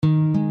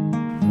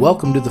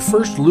welcome to the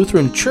First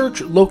Lutheran Church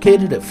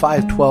located at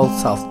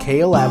 512 South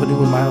Cale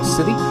Avenue in Miles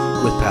City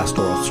with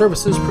pastoral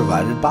services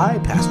provided by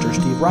Pastor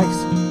Steve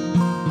Rice.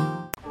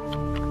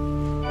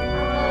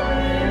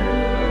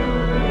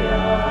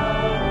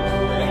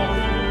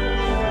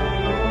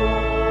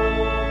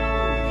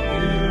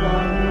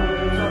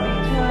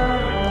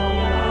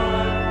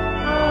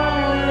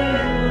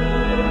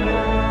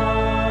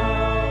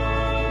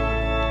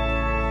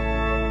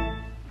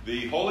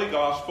 The Holy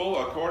Gospel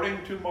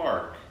according to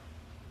Mark,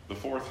 the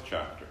 4th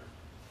chapter.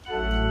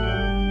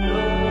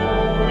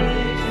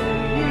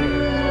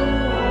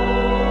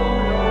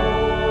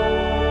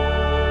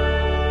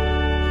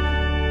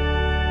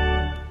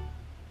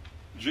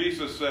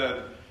 Jesus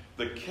said,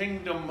 "The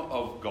kingdom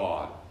of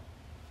God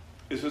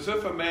is as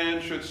if a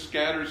man should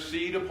scatter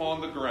seed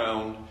upon the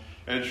ground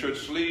and should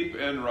sleep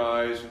and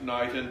rise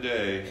night and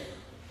day,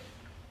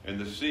 and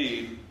the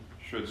seed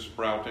should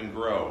sprout and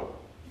grow.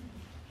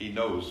 He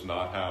knows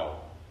not how.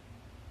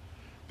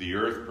 The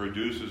earth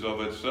produces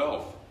of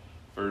itself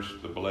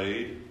first the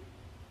blade,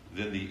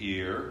 then the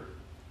ear,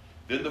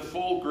 then the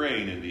full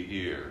grain in the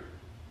ear.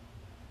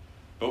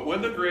 But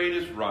when the grain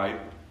is ripe,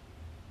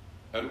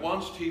 at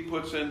once he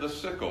puts in the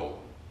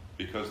sickle,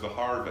 because the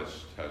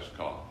harvest has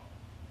come."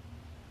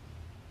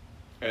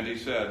 And he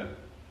said,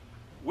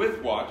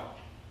 "With what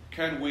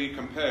can we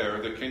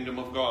compare the kingdom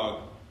of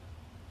God?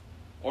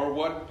 Or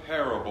what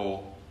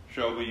parable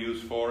shall we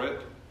use for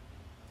it?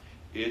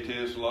 It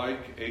is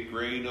like a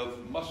grain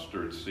of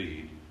mustard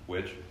seed,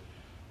 which,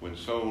 when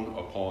sown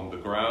upon the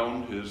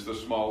ground, is the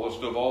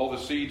smallest of all the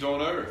seeds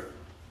on earth.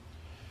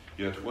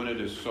 Yet when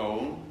it is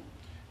sown,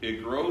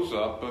 it grows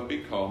up and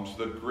becomes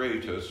the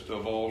greatest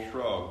of all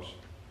shrubs,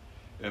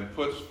 and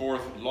puts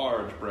forth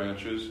large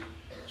branches,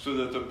 so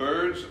that the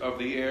birds of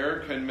the air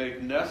can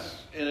make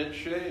nests in its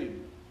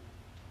shade."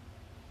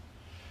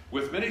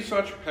 With many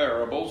such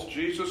parables,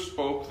 Jesus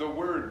spoke the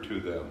word to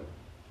them,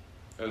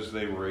 as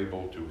they were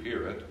able to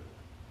hear it.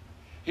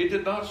 He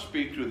did not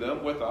speak to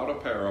them without a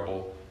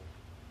parable,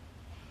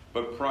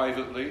 but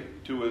privately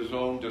to his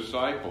own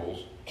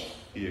disciples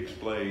he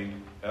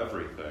explained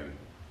everything.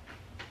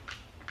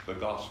 The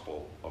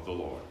Gospel of the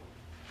Lord.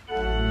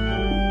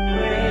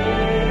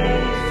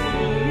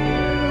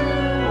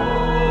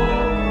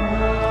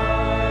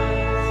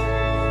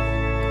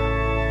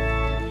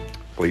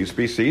 Please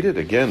be seated.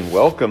 Again,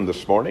 welcome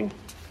this morning.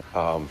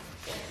 Want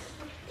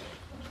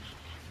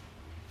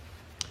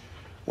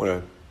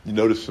to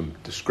notice some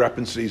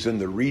discrepancies in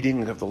the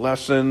reading of the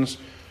lessons,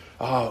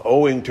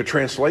 owing to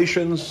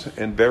translations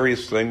and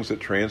various things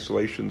that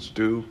translations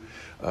do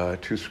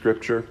to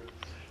Scripture.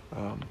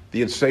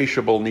 The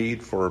insatiable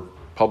need for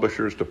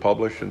publishers to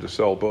publish and to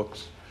sell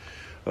books.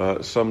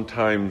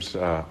 Sometimes,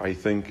 I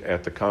think,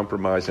 at the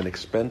compromise and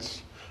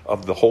expense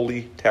of the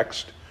holy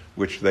text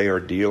which they are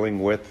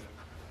dealing with.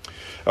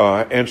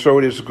 And so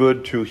it is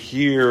good to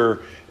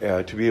hear,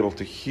 to be able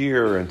to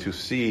hear and to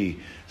see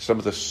some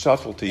of the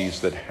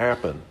subtleties that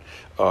happen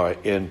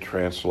in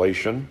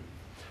translation.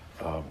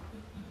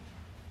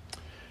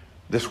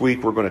 This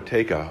week we're going to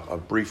take a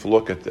brief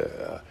look at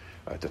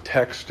the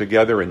text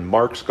together in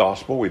Mark's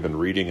Gospel. We've been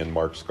reading in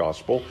Mark's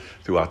Gospel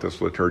throughout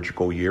this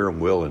liturgical year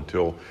and will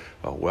until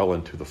well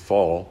into the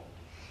fall.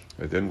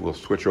 And then we'll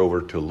switch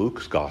over to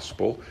Luke's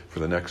Gospel for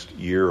the next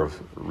year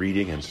of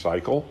reading and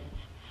cycle.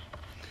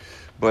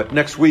 But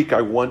next week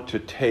I want to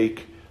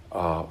take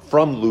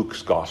from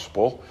Luke's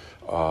Gospel,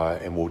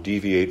 and we'll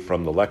deviate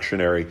from the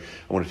lectionary.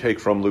 I want to take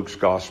from Luke's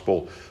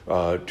Gospel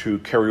to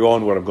carry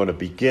on what I'm going to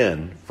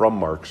begin from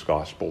Mark's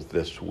Gospel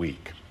this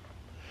week.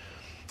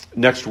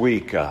 Next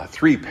week,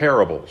 3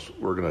 parables.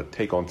 We're going to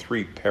take on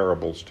 3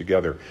 parables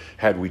together.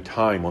 Had we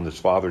time on this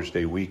Father's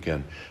Day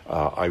weekend,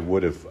 I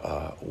would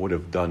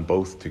have done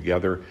both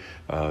together.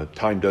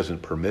 Time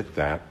doesn't permit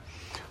that.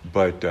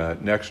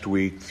 But next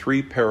week,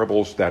 3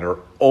 parables that are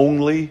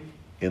only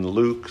in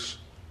Luke's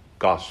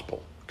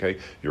Gospel. Okay,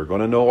 you're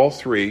going to know all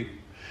 3.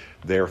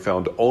 They are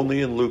found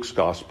only in Luke's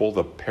Gospel: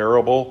 the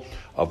parable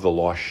of the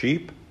lost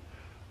sheep,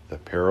 the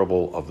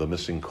parable of the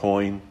missing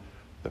coin,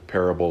 the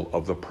parable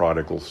of the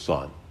prodigal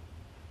son.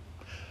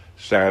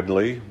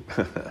 Sadly,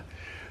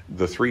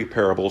 the 3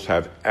 parables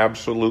have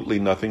absolutely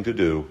nothing to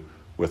do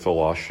with a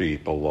lost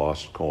sheep, a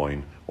lost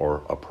coin,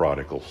 or a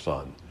prodigal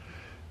son.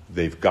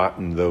 They've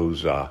gotten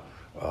those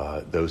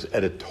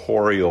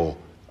editorial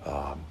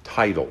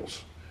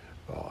titles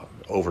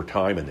over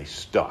time, and they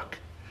stuck.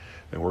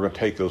 And we're going to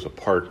take those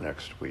apart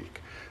next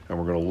week. And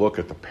we're going to look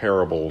at the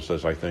parables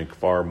as I think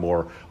far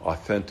more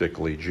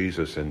authentically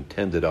Jesus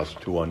intended us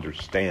to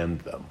understand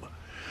them.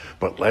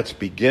 But let's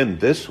begin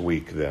this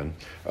week then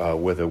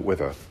with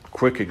a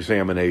quick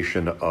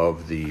examination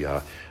of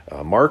the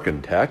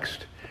Markan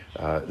text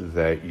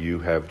that you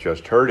have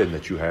just heard and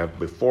that you have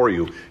before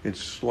you in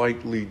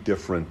slightly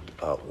different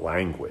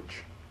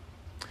language.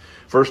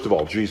 First of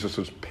all,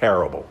 Jesus'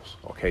 parables.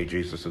 Okay,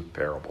 Jesus'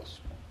 parables.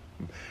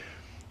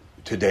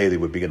 Today they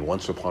would begin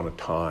once upon a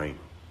time.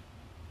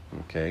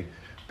 Okay,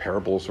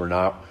 parables are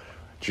not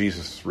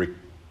Jesus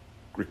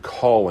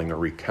recalling or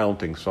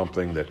recounting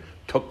something that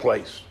took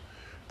place.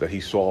 that he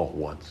saw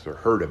once or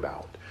heard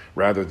about.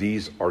 Rather,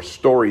 these are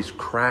stories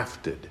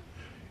crafted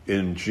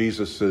in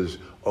Jesus'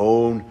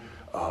 own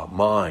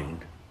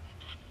mind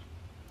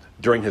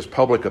during his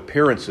public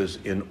appearances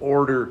in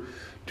order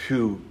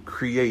to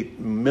create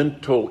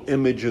mental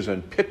images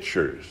and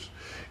pictures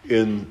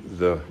in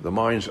the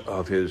minds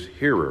of his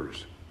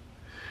hearers.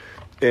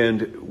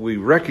 And we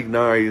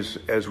recognize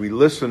as we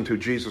listen to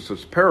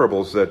Jesus'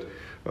 parables that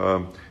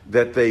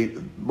they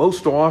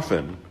most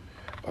often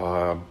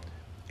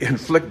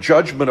inflict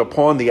judgment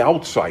upon the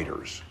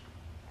outsiders,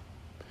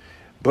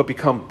 but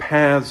become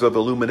paths of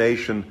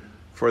illumination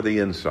for the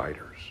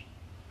insiders.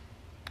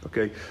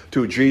 Okay?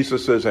 To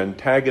Jesus'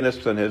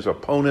 antagonists and his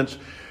opponents,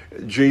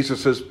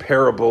 Jesus'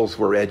 parables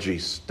were edgy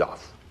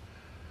stuff.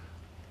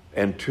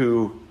 And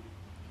to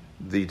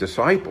the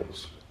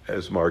disciples,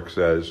 as Mark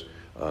says,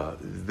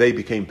 they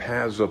became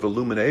paths of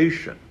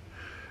illumination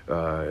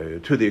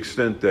to the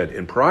extent that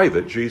in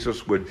private,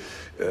 Jesus would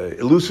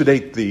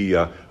elucidate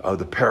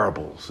the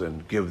parables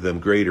and give them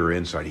greater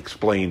insight. He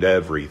explained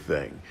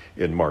everything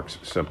in Mark's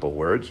simple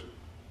words.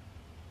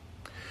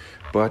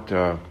 But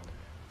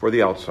for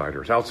the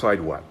outsiders, outside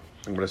what?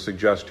 I'm going to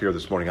suggest here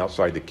this morning,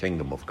 outside the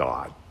kingdom of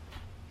God.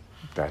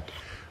 That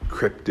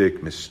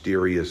cryptic,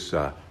 mysterious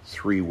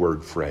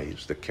three-word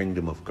phrase, the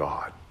kingdom of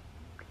God.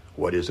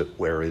 What is it?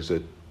 Where is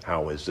it?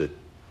 How is it?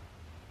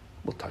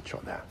 We'll touch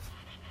on that.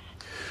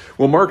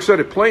 Well, Mark said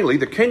it plainly,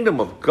 the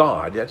kingdom of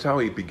God, that's how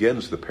he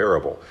begins the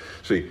parable.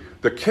 See,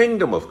 the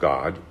kingdom of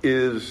God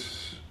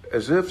is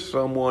as if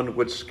someone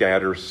would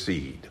scatter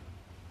seed.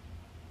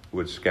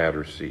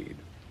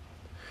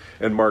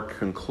 And Mark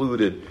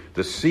concluded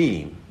the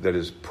scene that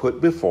is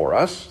put before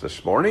us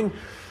this morning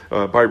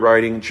by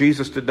writing,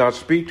 Jesus did not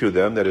speak to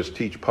them, that is,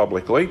 teach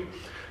publicly,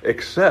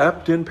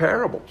 except in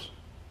parables.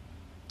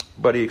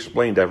 But he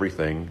explained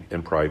everything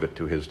in private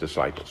to his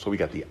disciples. So we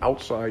got the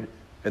outside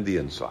and the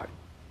inside.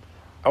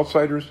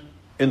 Outsiders,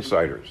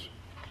 insiders.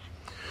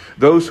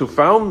 Those who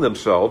found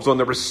themselves on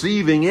the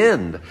receiving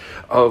end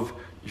of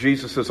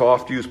Jesus'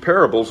 oft-used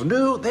parables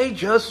they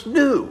just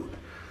knew.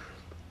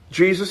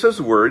 Jesus'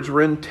 words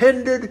were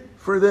intended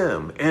for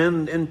them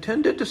and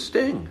intended to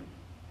sting.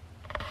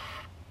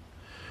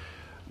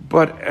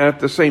 But at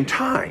the same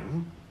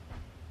time,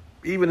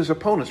 even his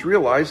opponents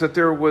realized that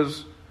there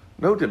was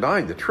no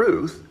denying the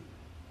truth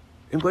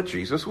in what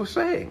Jesus was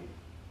saying.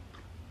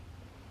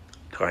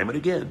 Time and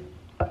again,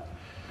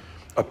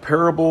 a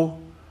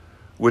parable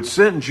would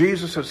send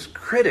Jesus'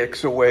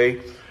 critics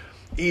away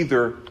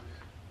either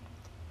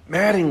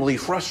maddeningly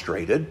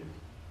frustrated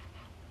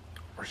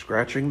or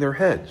scratching their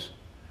heads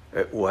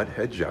at what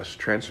had just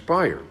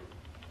transpired.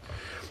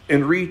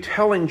 In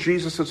retelling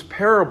Jesus'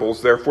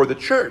 parables, therefore, the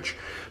church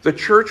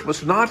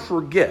must not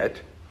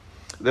forget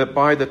that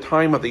by the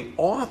time of the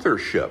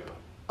authorship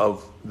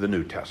of the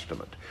New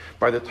Testament,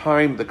 by the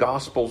time the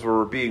Gospels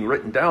were being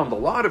written down, the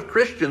lot of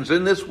Christians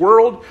in this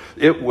world,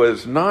 it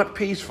was not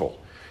peaceful.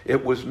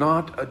 It was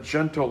not a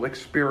gentle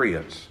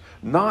experience,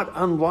 not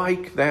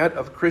unlike that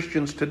of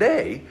Christians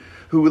today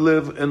who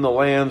live in the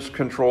lands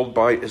controlled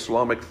by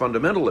Islamic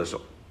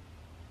fundamentalism.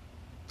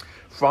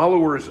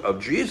 Followers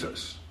of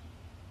Jesus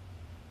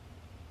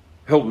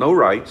held no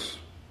rights,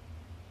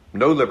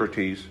 no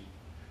liberties,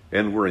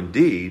 and were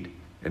indeed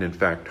and in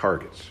fact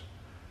targets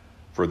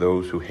for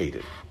those who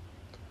hated.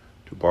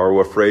 To borrow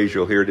a phrase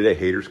you'll hear today,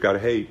 haters gotta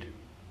hate.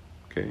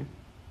 Okay?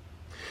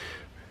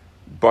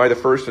 By the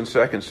 1st and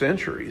 2nd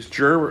centuries,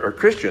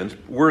 Christians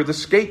were the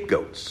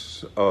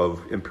scapegoats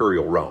of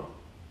imperial Rome.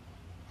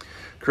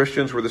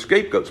 Christians were the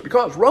scapegoats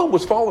because Rome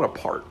was falling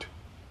apart.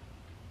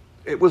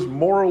 It was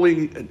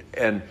morally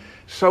and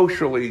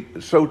socially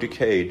so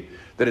decayed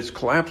that its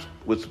collapse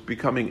was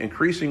becoming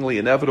increasingly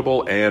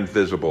inevitable and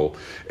visible.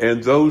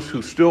 And those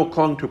who still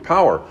clung to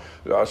power,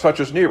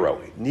 such as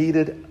Nero,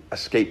 needed a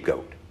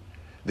scapegoat.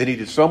 They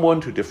needed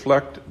someone to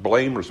deflect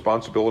blame,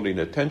 responsibility, and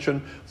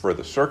attention for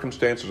the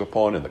circumstances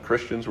upon, and the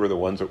Christians were the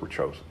ones that were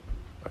chosen.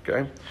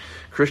 Okay?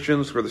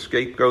 Christians were the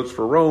scapegoats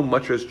for Rome,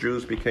 much as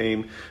Jews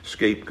became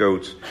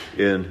scapegoats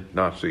in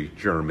Nazi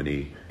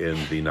Germany in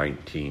the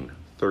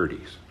 1930s.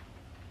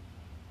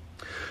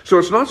 So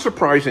it's not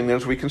surprising then,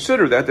 as we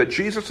consider that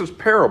Jesus'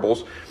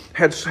 parables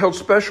had held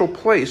special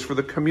place for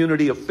the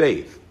community of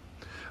faith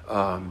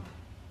in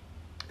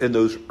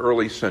those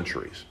early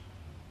centuries.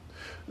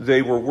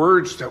 They were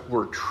words that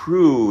were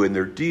true in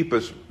their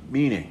deepest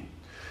meaning,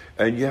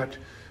 and yet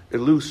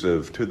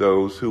elusive to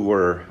those who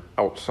were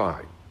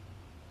outside.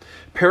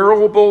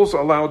 Parables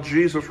allowed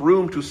Jesus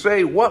room to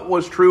say what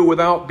was true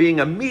without being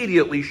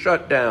immediately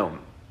shut down.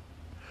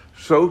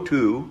 So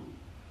too,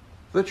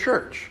 the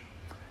church,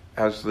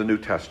 as the New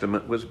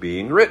Testament was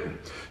being written.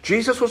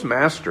 Jesus was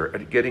master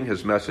at getting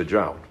his message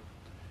out,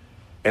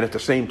 and at the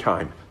same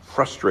time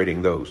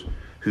frustrating those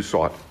who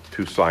sought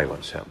to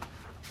silence him.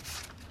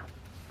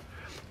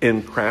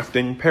 In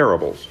crafting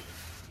parables,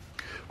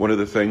 one of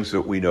the things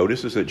that we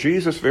notice is that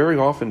Jesus very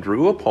often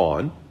drew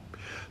upon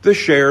the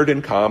shared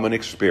and common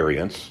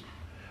experience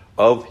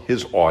of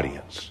his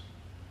audience.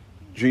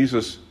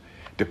 Jesus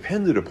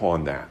depended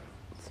upon that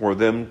for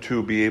them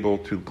to be able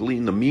to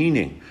glean the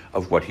meaning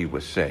of what he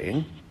was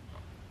saying.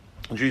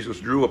 Jesus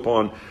drew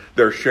upon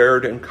their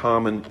shared and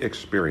common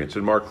experience.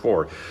 In Mark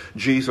 4,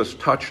 Jesus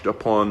touched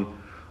upon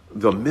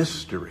the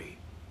mystery,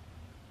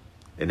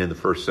 and in the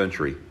first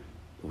century,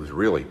 it was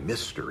really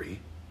mystery,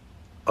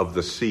 of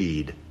the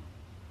seed.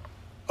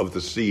 Of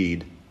the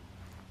seed.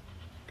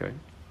 Okay?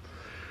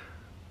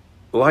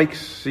 Like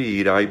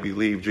seed, I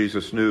believe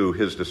Jesus knew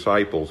his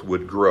disciples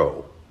would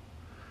grow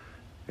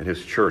and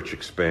his church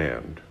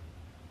expand,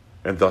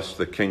 and thus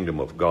the kingdom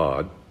of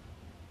God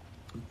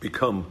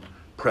become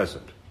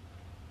present.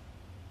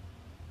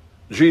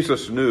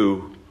 Jesus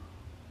knew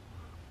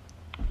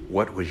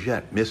what was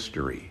yet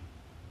mystery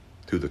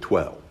to the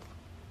 12.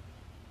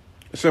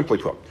 Simply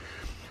put,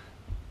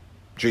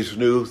 Jesus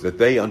knew that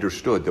they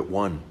understood that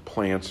one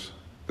plants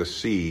the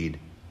seed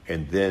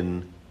and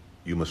then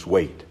you must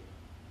wait.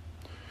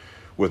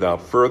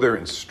 Without further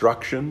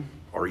instruction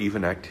or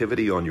even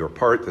activity on your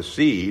part, the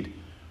seed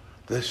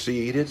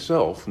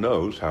itself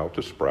knows how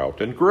to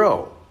sprout and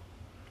grow.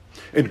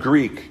 In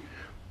Greek,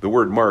 the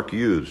word Mark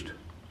used,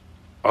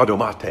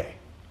 automate.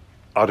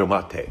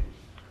 Automate.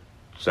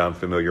 Sound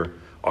familiar?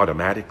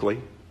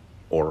 Automatically,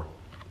 or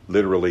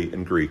literally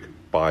in Greek,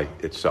 by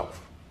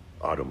itself.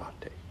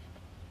 Automate.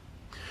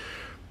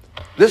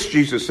 This,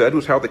 Jesus said,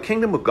 was how the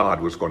kingdom of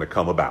God was going to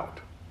come about.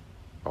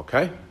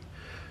 Okay?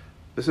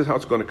 This is how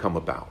it's going to come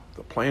about.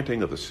 The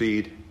planting of the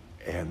seed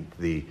and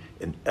the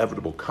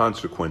inevitable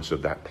consequence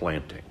of that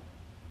planting.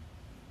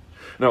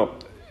 Now,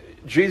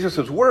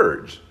 Jesus'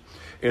 words,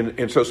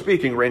 in so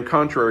speaking, ran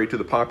contrary to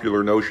the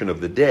popular notion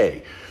of the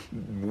day,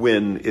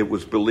 when it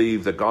was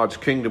believed that God's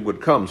kingdom would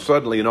come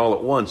suddenly and all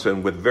at once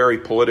and with very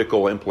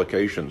political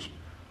implications.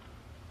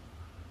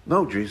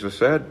 No, Jesus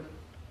said,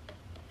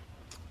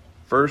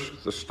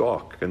 first the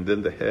stalk and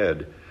then the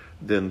head,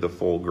 then the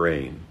full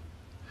grain.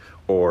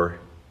 Or,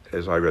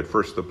 as I read,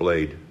 first the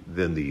blade,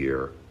 then the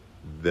ear,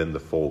 then the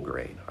full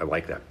grain. I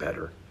like that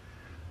better.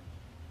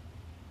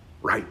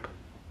 Ripe,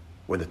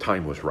 when the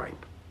time was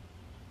ripe.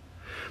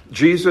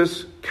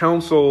 Jesus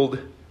counseled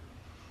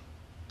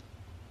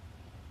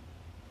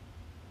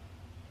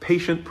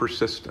patient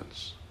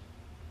persistence.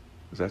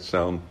 Does that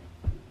sound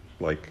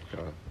like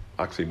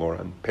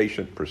oxymoron?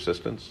 Patient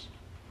persistence?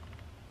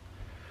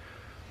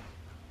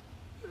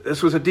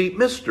 This was a deep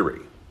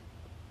mystery,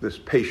 this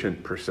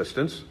patient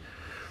persistence.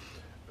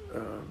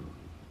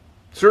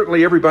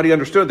 Certainly everybody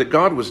understood that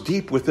God was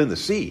deep within the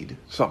seed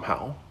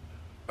somehow,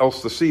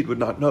 else the seed would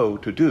not know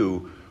to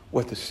do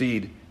what the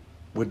seed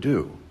would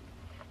do.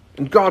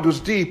 And God was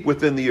deep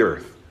within the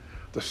earth,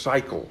 the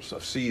cycles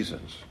of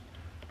seasons.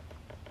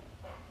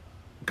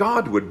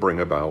 God would bring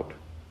about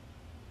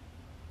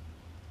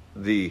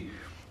the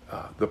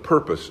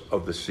purpose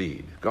of the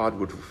seed. God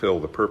would fulfill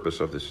the purpose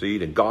of the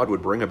seed, and God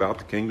would bring about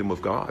the kingdom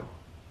of God.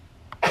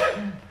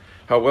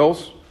 How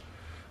else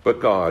but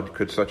God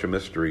could such a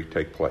mystery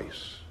take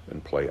place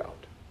and play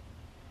out?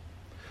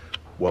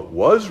 What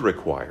was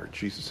required,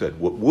 Jesus said,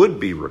 what would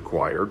be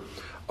required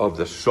of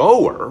the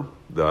sower,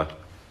 the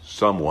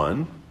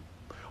someone,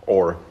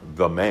 or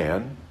the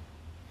man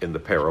in the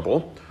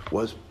parable,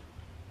 was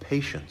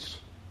patience,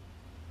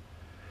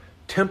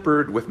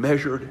 tempered with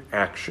measured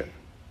action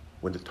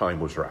when the time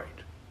was right.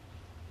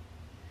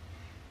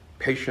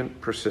 Patient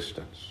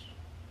persistence.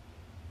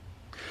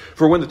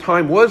 For when the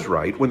time was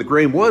right, when the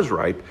grain was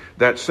ripe,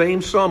 that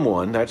same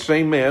someone, that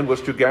same man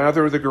was to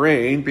gather the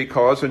grain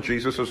because, in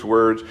Jesus'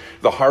 words,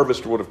 the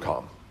harvest would have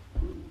come.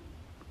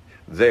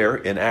 There,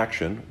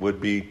 inaction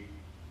would be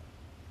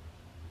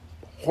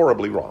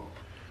horribly wrong.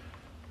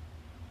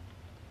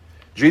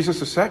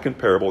 Jesus' second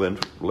parable, then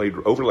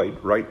overlaid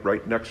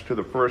right next to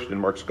the first in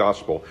Mark's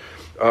gospel,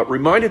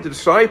 reminded the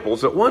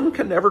disciples that one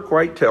can never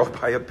quite tell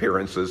by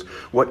appearances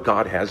what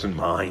God has in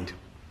mind.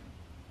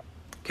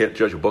 Can't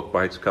judge a book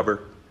by its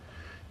cover.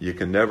 You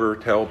can never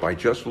tell by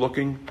just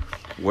looking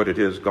what it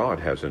is God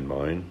has in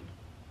mind.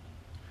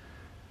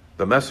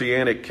 The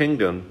Messianic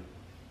kingdom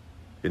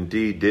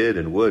indeed did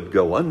and would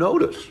go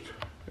unnoticed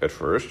at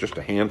first, just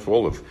a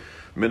handful of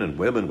men and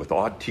women with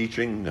odd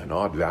teaching and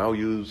odd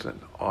values and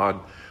odd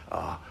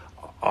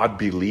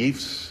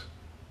beliefs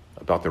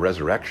about the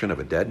resurrection of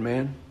a dead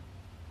man.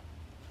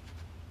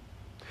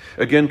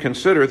 Again,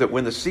 consider that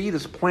when the seed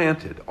is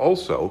planted,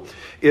 also,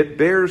 it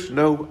bears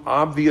no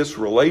obvious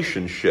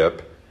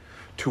relationship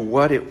to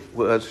what it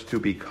was to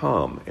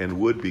become and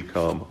would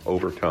become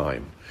over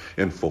time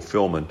in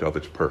fulfillment of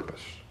its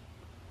purpose.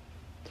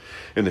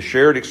 In the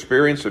shared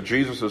experience of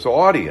Jesus'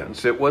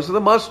 audience, it was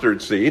the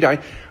mustard seed.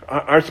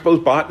 I suppose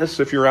botanists,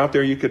 if you're out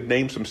there, you could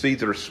name some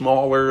seeds that are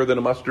smaller than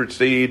a mustard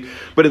seed.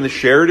 But in the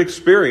shared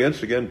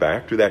experience, again,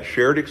 back to that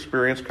shared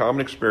experience,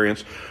 common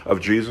experience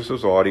of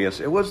Jesus' audience,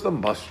 it was the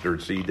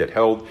mustard seed that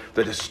held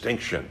the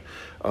distinction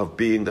of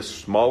being the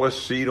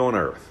smallest seed on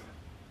earth.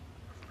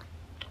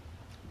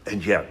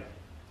 And yet,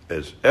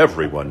 as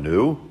everyone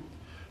knew,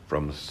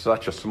 from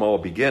such a small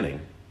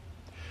beginning,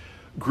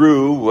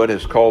 grew what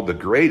is called the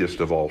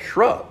greatest of all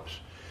shrubs.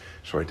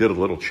 So I did a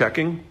little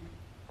checking,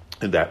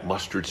 and that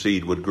mustard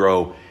seed would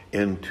grow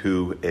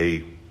into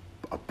a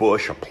a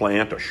bush, a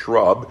plant, a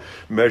shrub,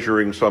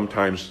 measuring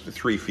sometimes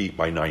 3 feet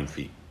by 9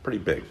 feet. Pretty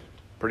big,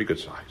 pretty good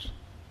size.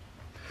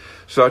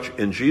 Such,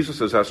 in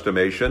Jesus'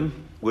 estimation,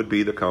 would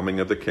be the coming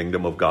of the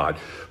kingdom of God.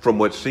 From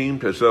what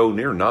seemed as though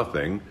near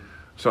nothing,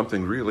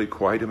 something really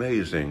quite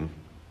amazing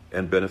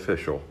and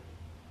beneficial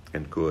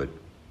and good.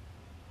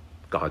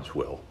 God's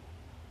will.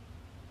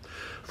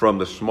 From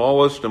the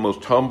smallest and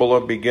most humble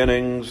of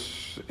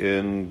beginnings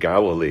in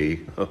Galilee,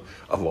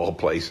 of all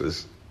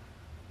places,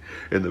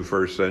 in the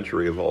first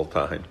century of all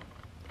time,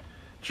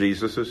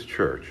 Jesus'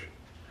 church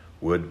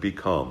would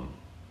become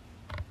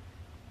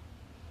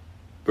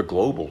the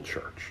global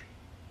church.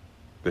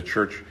 The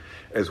church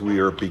as we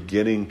are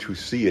beginning to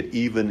see it,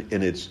 even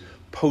in its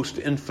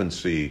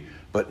post-infancy,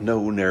 but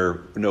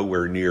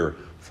nowhere near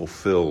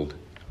fulfilled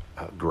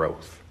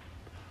growth.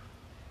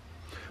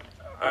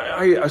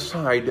 I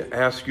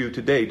ask you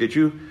today, did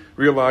you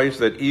realize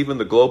that even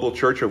the global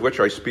church of which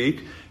I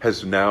speak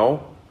has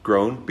now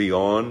grown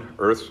beyond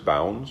Earth's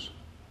bounds?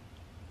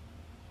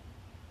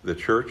 The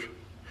church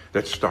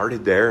that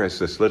started there as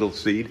this little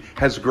seed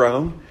has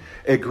grown.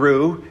 It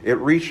grew. It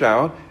reached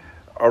out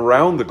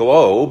around the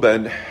globe.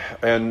 And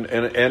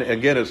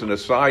again, as an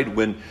aside,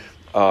 when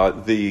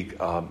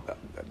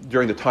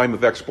during the time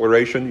of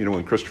exploration,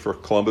 when Christopher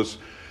Columbus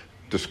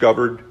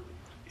discovered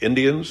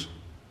Indians,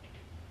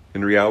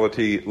 in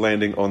reality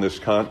landing on this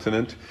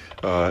continent,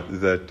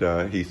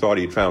 that he thought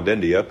he'd found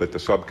India, but the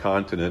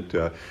subcontinent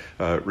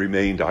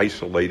remained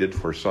isolated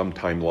for some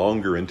time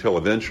longer until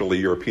eventually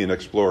European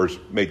explorers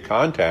made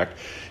contact.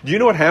 Do you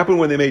know what happened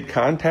when they made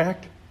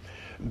contact?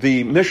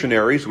 The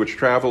missionaries, which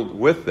traveled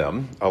with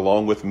them,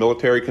 along with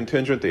military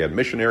contingent, they had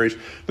missionaries.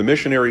 The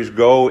missionaries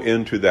go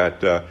into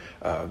that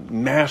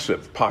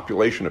massive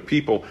population of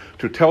people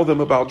to tell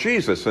them about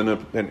Jesus.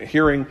 And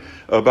hearing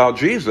about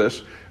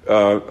Jesus,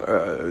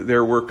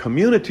 there were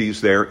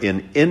communities there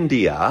in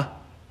India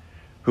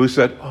who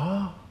said,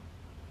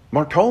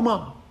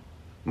 Martoma.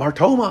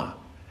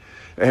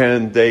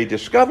 And they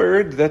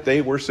discovered that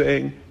they were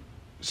saying,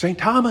 St.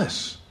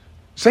 Thomas,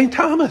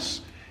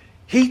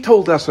 he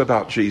told us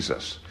about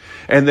Jesus.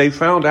 And they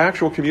found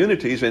actual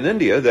communities in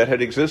India that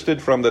had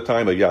existed from the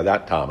time of,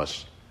 that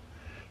Thomas.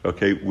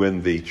 Okay,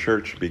 when the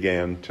church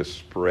began to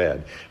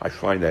spread. I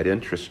find that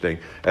interesting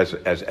as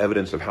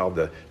evidence of how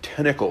the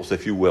tentacles,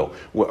 if you will,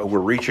 were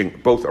reaching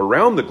both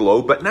around the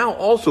globe, but now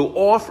also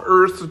off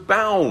Earth's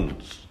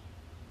bounds.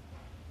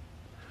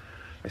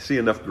 I see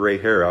enough gray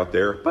hair out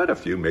there, but a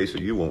few,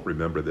 Mason, you won't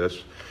remember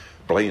this.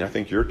 Blaine, I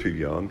think you're too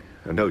young.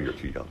 I know you're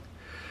too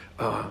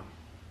young.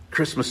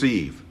 Christmas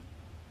Eve,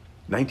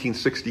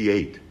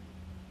 1968.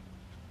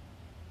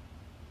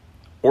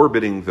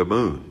 Orbiting the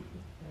moon.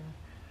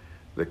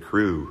 The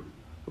crew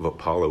of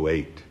Apollo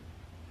 8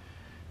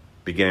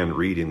 began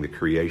reading the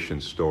creation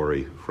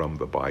story from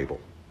the Bible.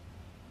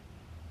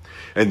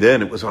 And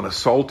then it was on a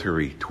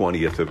sultry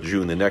 20th of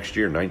June the next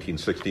year,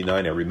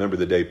 1969, I remember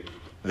the day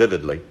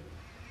vividly,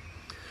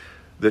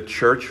 the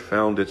church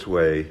found its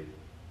way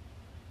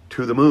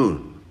to the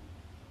moon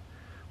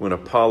when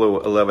Apollo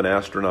 11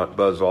 astronaut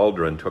Buzz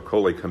Aldrin took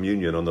Holy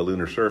Communion on the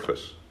lunar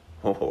surface.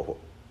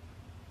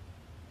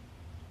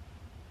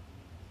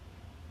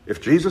 If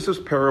Jesus'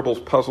 parables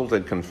puzzled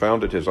and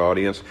confounded his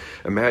audience,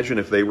 imagine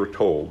if they were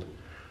told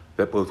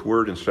that both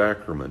word and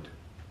sacrament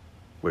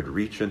would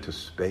reach into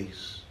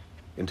space,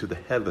 into the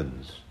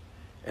heavens,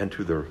 and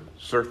to the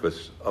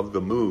surface of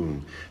the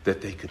moon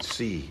that they could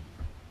see,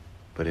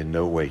 but in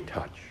no way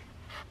touch.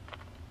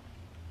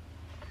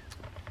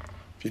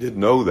 If you didn't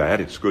know that,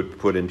 it's good to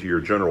put into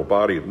your general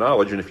body of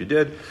knowledge, and if you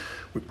did,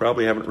 we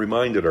probably haven't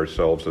reminded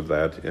ourselves of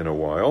that in a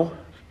while.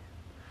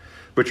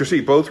 But you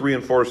see, both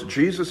reinforce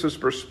Jesus'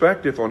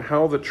 perspective on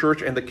how the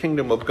church and the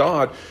kingdom of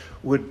God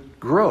would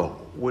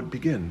grow, would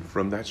begin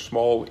from that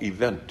small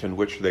event in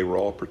which they were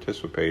all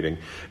participating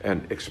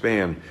and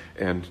expand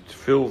and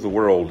fill the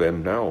world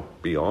and now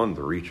beyond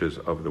the reaches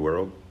of the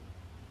world.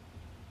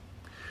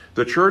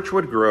 The church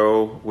would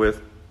grow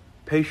with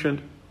patient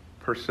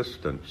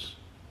persistence.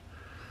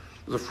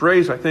 There's a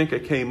phrase I think I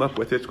came up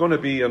with. It's going to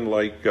be in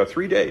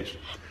 3 days.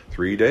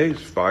 3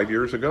 days, 5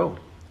 years ago.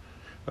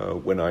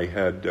 When I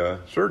had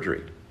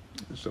surgery.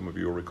 Some of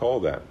you will recall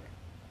that.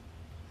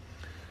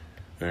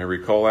 And I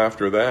recall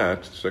after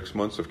that, 6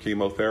 months of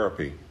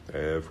chemotherapy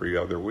every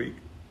other week.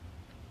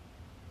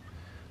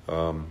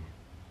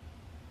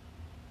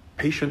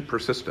 Patient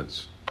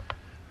persistence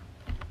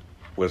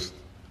was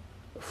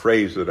a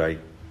phrase that I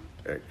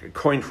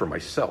coined for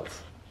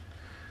myself.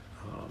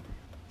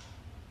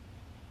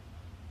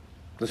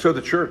 And so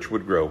the church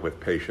would grow with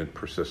patient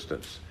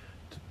persistence.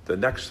 The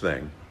next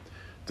thing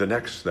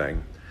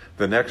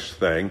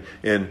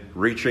in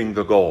reaching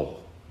the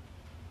goal.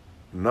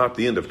 Not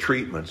the end of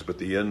treatments, but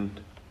the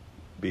end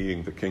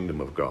being the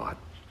kingdom of God.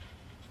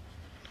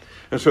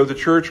 And so the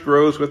church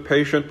grows with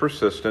patient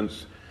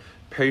persistence,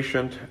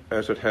 patient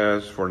as it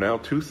has for now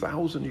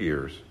 2,000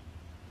 years.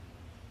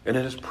 And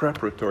in its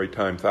preparatory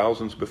time,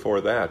 thousands before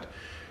that,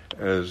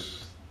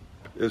 as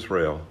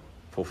Israel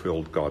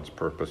fulfilled God's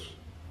purpose.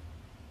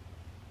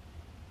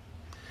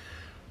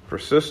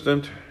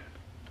 Persistent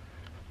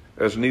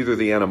as neither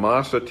the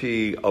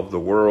animosity of the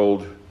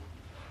world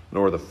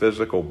nor the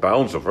physical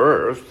bounds of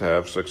earth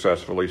have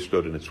successfully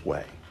stood in its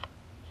way.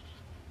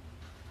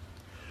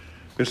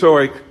 And so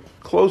I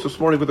close this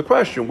morning with the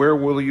question, where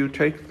will you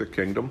take the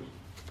kingdom?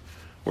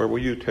 Where will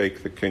you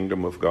take the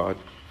kingdom of God?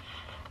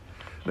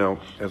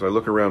 Now, as I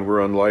look around, we're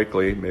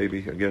unlikely, maybe,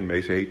 again,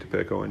 Macy, I hate to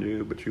pick on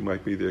you, but you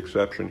might be the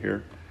exception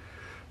here,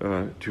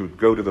 to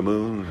go to the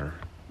moon or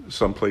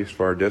someplace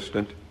far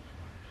distant.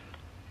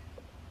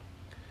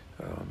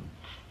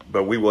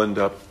 But we will end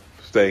up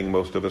staying,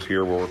 most of us,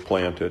 here where we're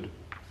planted.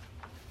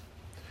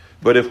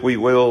 But if we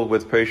will,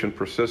 with patient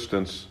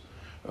persistence,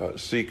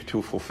 seek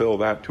to fulfill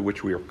that to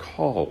which we are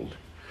called,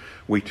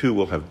 we too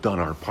will have done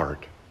our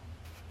part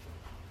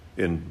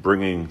in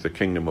bringing the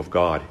kingdom of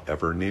God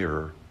ever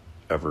nearer,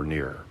 ever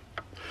nearer.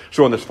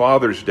 So on this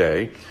Father's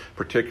Day,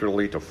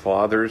 particularly to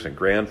fathers and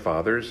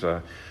grandfathers,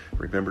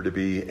 remember to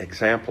be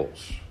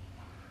examples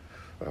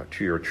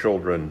to your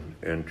children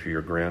and to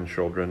your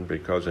grandchildren,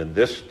 because in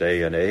this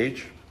day and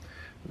age,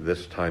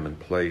 this time and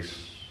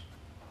place,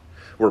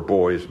 where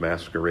boys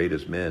masquerade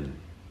as men,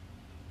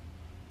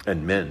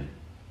 and men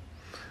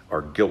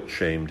are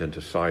guilt-shamed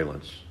into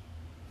silence,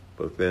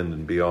 both in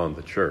and beyond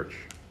the church,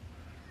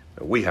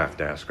 we have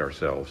to ask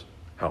ourselves,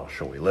 how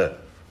shall we live?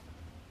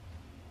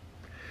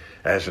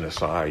 As an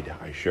aside,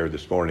 I shared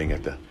this morning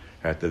at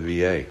the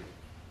VA.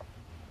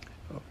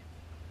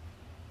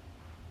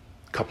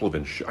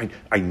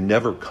 I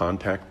never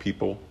contact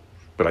people,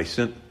 but I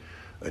sent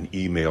an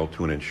email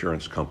to an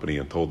insurance company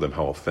and told them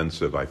how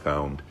offensive I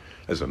found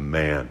as a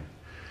man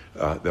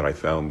that I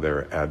found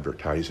their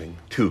advertising,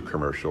 2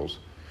 commercials,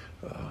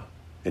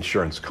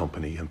 insurance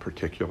company in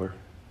particular,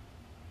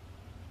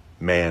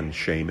 man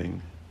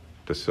shaming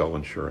to sell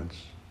insurance.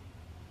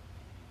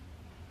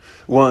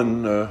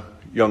 One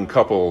young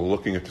couple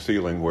looking at the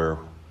ceiling where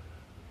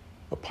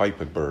a pipe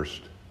had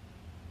burst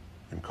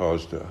and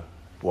caused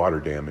water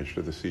damage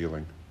to the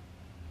ceiling.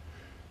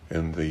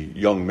 And the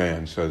young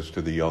man says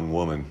to the young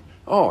woman,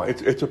 "Oh,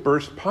 it's a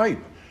burst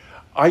pipe.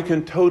 I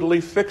can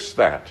totally fix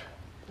that."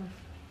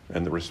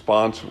 And the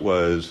response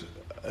was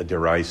a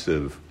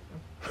derisive,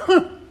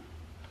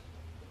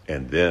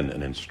 and then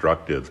an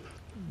instructive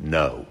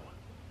no.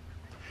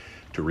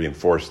 To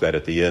reinforce that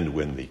at the end,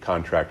 when the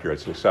contractor had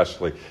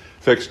successfully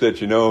fixed it,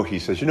 he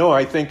says,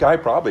 I think I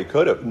probably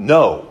could have.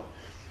 No,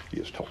 he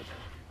is told.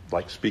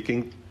 Like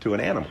speaking to an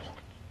animal.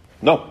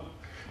 No.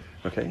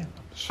 Okay.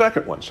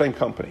 Second one, same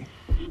company.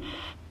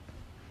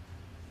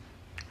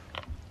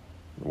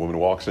 The woman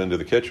walks into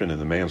the kitchen and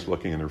the man's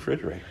looking in the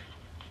refrigerator.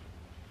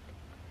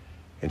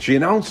 And she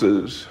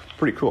announces,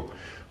 pretty cool,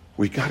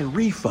 we got a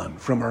refund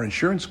from our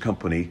insurance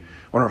company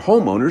on our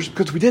homeowners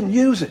because we didn't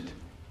use it.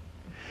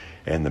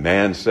 And the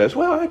man says,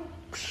 well, it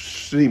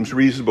seems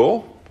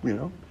reasonable,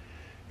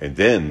 And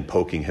then,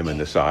 poking him in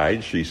the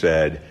side, she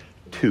said,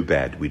 too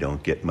bad we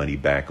don't get money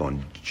back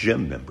on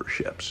gym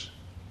memberships.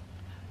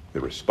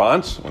 The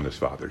response on this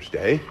Father's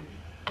Day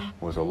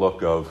was a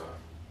look of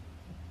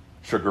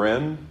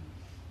chagrin.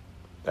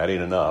 That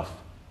ain't enough.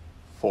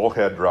 Full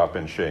head drop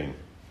in shame.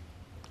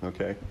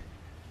 Okay?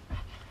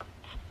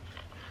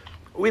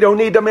 We don't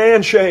need to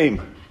man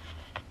shame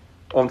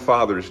on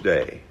Father's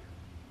Day.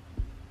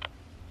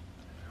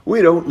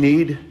 We don't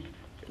need,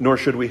 nor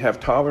should we have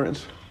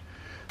tolerance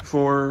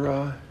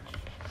for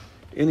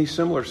any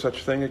similar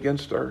such thing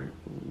against our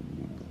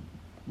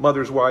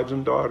mothers, wives,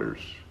 and daughters.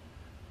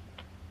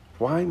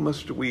 Why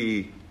must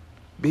we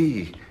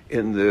be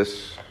in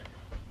this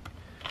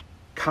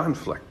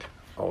conflict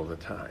all the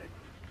time?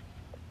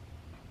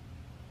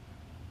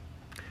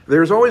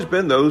 There's always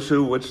been those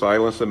who would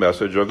silence the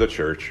message of the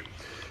church.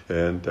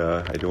 And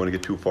I don't want to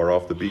get too far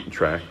off the beaten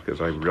track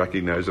because I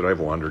recognize that I've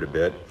wandered a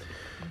bit.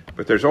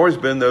 But there's always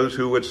been those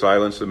who would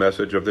silence the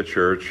message of the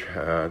church,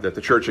 that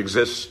the church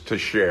exists to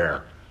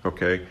share,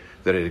 okay?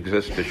 That it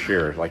exists to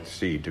share, like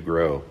seed to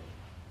grow.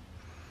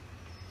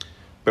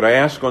 But I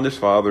ask on this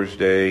Father's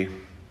Day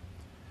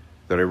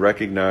that I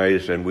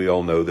recognize, and we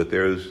all know that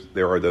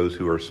there are those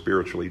who are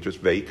spiritually just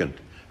vacant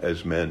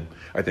as men.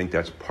 I think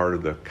that's part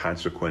of the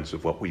consequence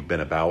of what we've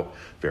been about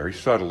very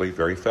subtly,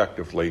 very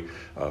effectively,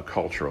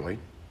 culturally.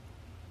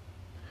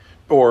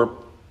 Or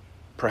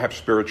perhaps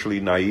spiritually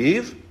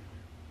naive,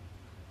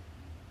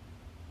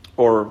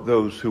 or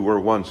those who were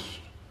once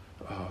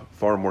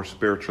far more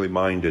spiritually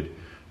minded,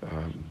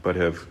 but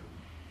have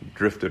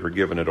drifted or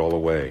given it all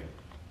away.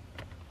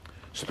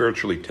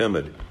 Spiritually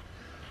timid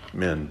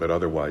men, but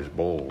otherwise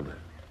bold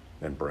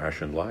and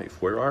brash in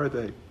life. Where are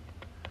they?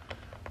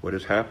 What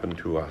has happened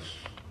to us?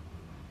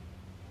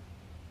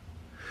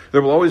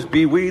 There will always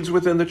be weeds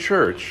within the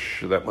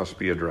church that must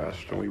be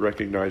addressed, and we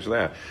recognize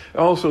that.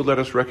 Also, let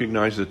us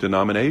recognize that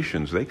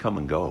denominations, they come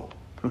and go.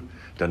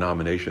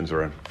 Denominations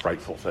are a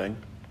frightful thing.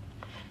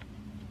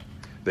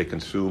 They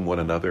consume one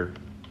another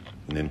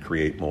and then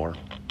create more.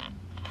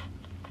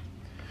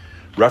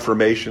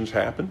 Reformations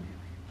happen.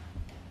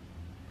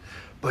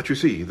 But you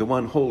see, the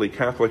one holy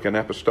Catholic and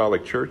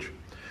Apostolic Church,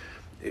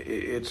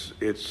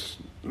 it's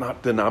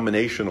not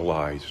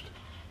denominationalized.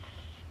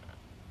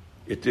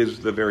 It is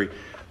the very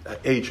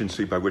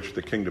agency by which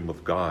the kingdom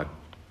of God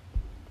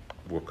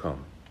will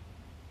come.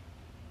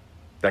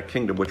 That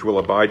kingdom which will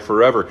abide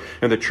forever.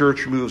 And the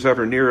church moves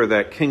ever nearer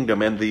that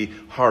kingdom and the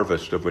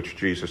harvest of which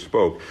Jesus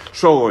spoke.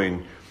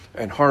 Sowing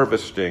and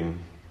harvesting,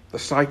 the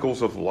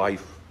cycles of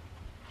life,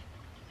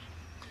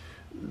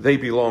 they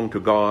belong to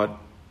God.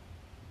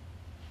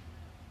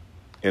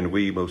 And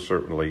we most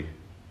certainly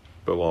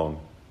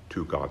belong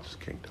to God's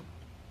kingdom.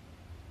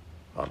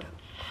 Amen.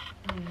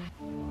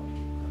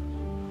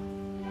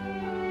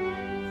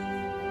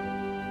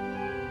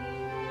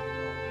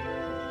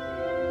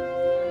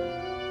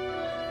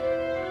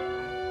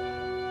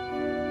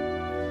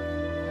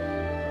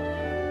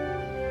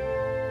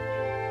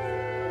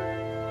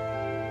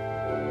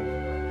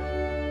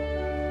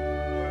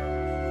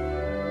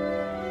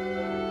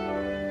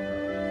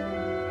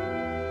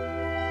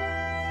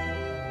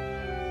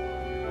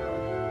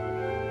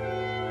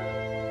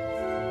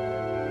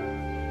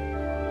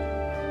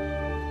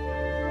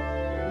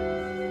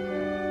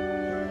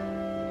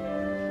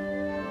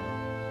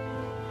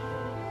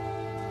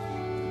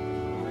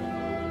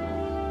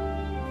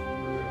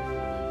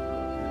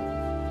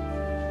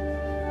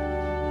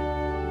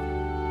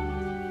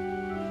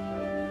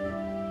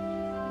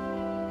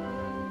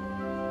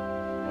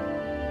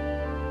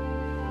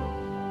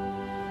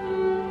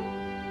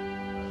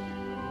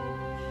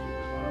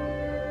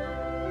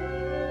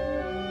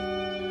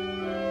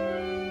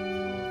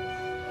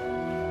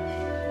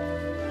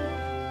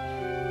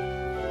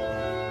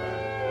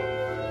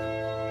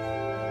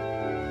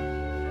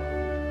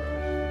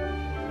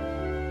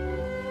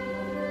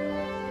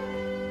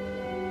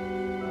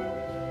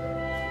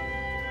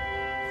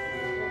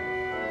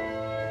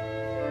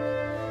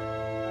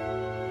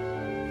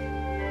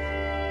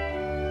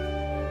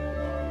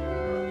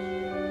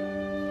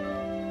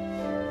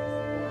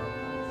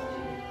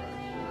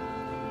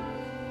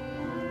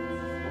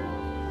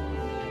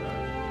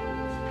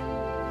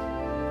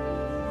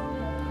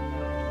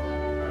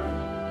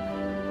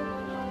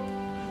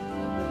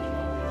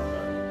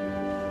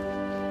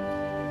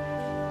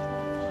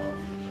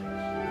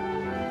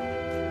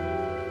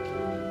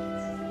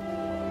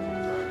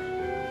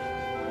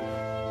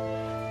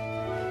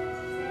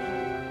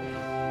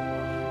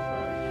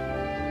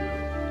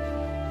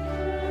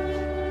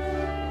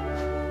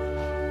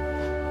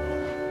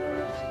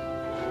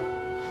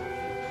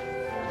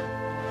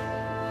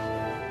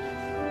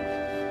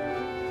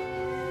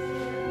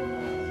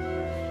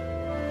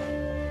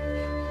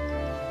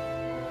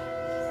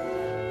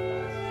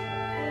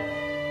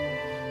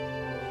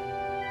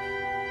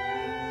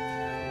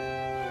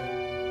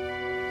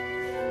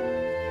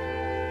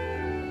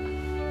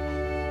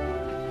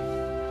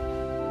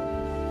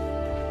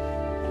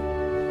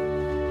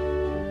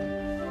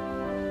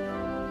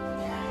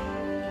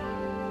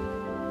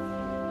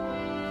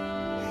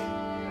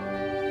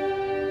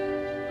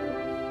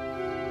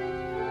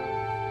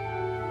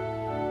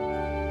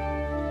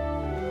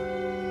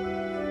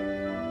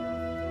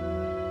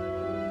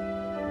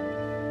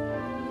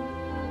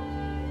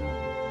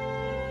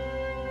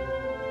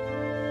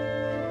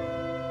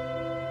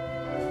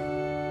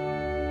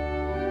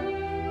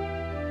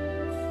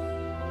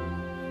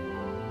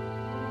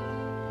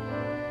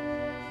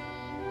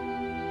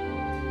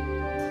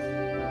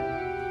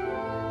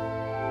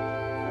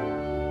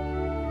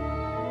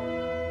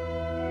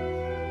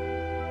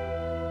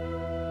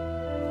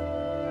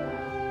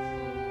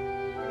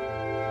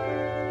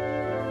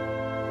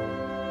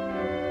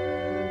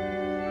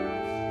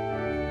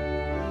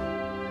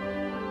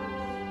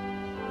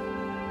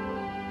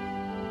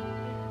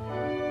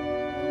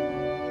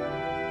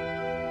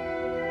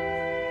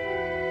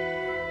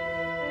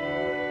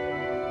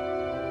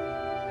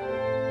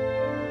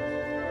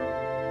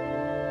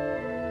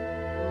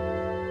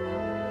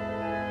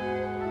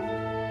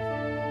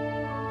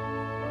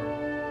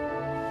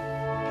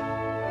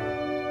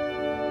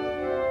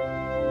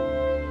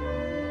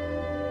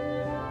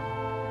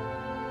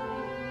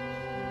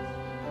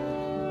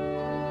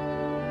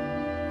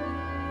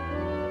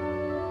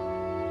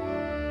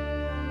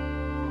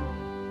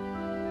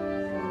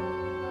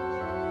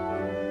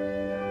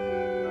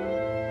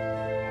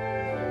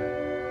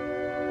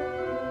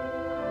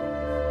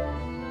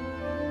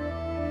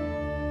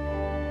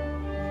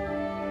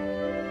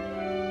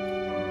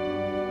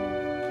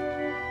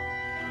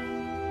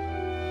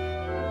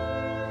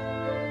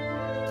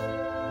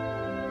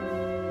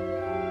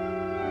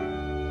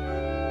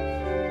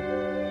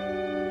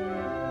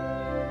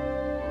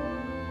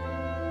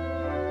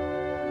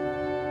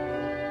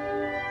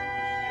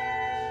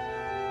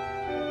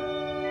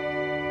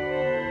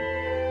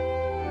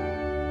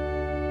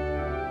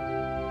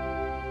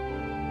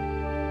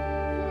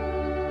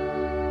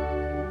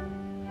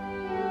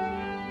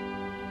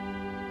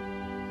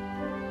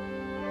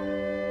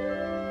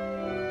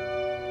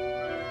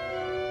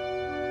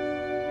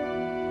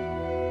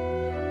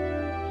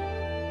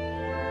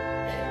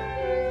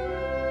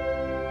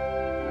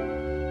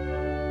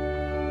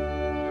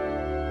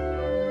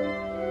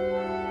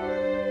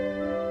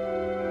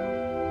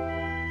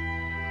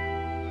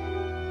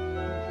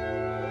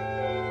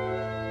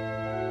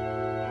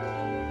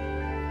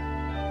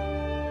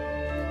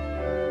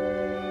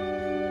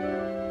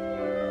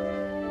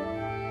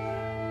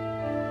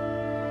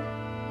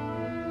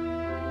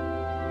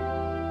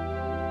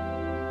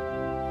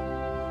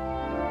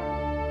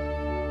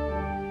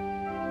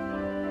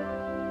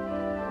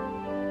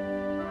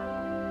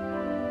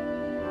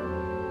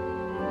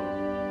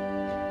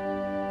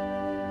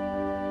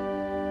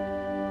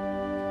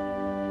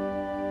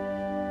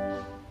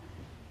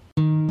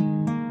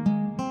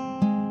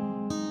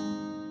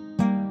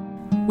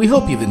 We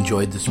hope you've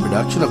enjoyed this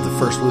production of the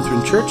First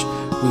Lutheran Church.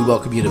 We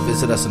welcome you to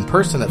visit us in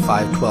person at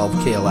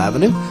 512 Kale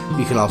Avenue.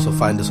 You can also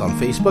find us on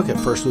Facebook at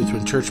First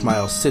Lutheran Church,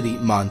 Miles City,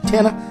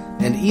 Montana,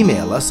 and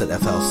email us at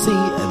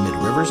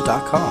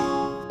flc@midrivers.com.